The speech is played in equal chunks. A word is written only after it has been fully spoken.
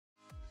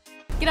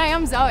G'day,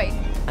 I'm Zoe.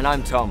 And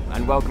I'm Tom,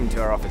 and welcome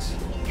to our office.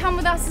 Come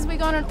with us as we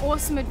go on an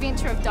awesome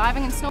adventure of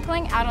diving and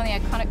snorkeling out on the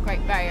iconic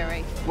Great Barrier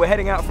Reef. We're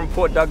heading out from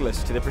Port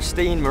Douglas to the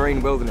pristine marine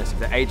wilderness of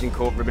the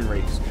Agincourt Ribbon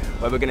Reefs,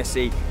 where we're going to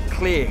see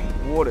clear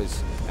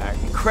waters,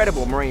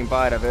 incredible marine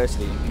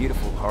biodiversity and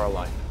beautiful coral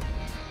life.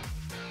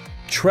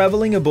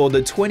 Travelling aboard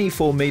the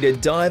 24-metre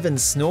dive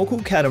and snorkel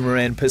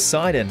catamaran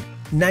Poseidon,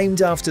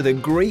 named after the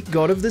Greek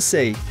god of the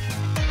sea.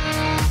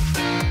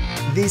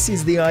 This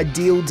is the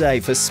ideal day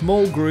for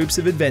small groups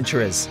of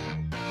adventurers.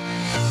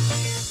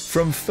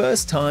 From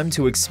first time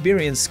to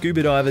experienced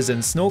scuba divers and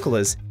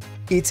snorkelers,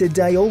 it's a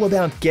day all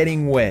about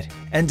getting wet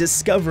and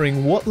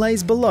discovering what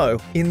lays below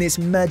in this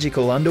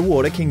magical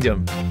underwater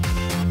kingdom.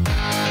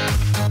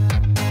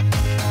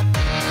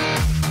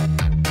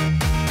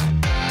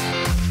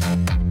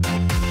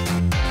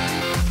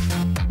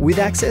 With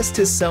access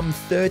to some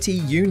 30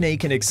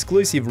 unique and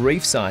exclusive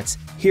reef sites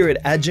here at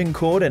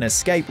Agincourt and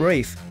Escape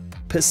Reef,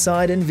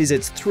 Poseidon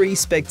visits 3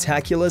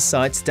 spectacular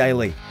sites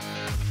daily,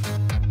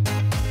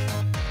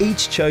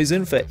 each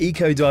chosen for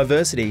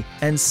eco-diversity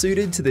and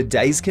suited to the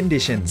day's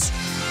conditions.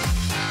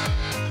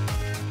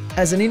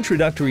 As an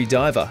introductory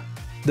diver,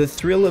 the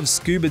thrill of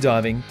scuba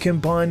diving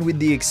combined with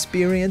the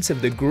experience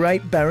of the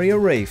Great Barrier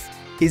Reef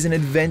is an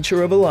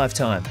adventure of a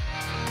lifetime.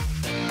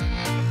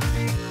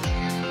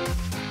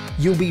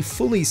 You'll be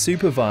fully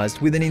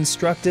supervised with an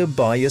instructor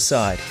by your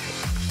side.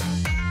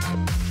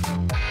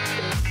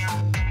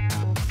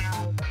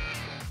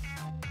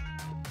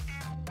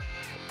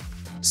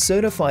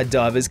 Certified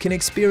divers can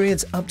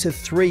experience up to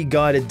 3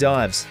 guided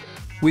dives.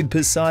 With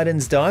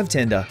Poseidon's dive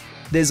tender,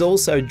 there's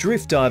also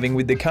drift diving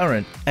with the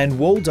current and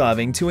wall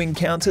diving to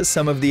encounter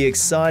some of the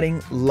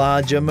exciting,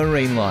 larger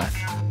marine life.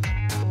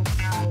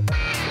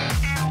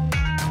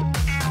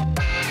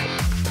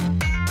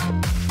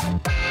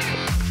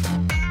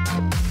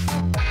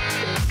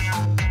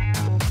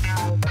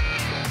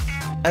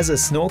 As a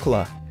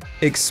snorkeler,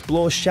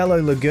 explore shallow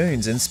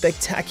lagoons and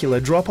spectacular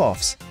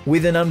drop-offs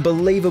with an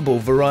unbelievable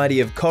variety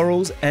of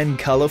corals and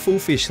colourful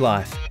fish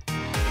life.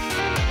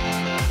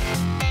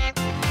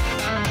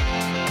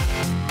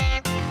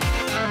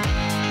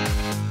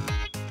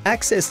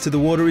 Access to the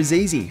water is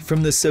easy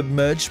from the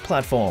submerged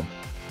platform.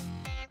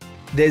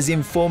 There's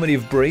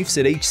informative briefs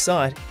at each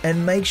site,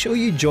 and make sure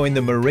you join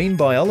the marine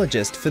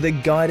biologist for the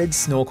guided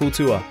snorkel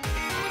tour.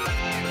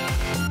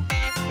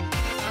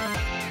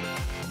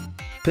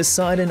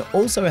 Poseidon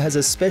also has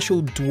a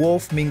special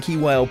dwarf minke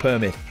whale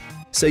permit,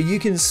 so you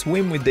can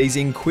swim with these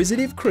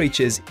inquisitive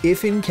creatures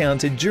if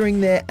encountered during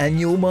their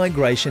annual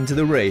migration to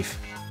the reef.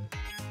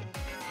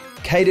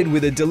 Catered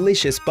with a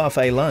delicious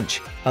buffet lunch,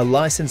 a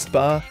licensed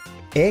bar,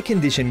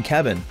 air-conditioned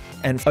cabin,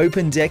 and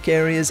open deck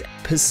areas,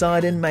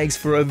 Poseidon makes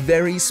for a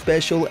very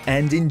special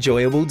and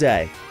enjoyable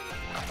day.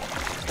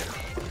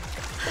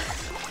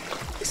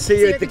 See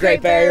you at the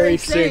Great Barrier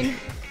Reef soon.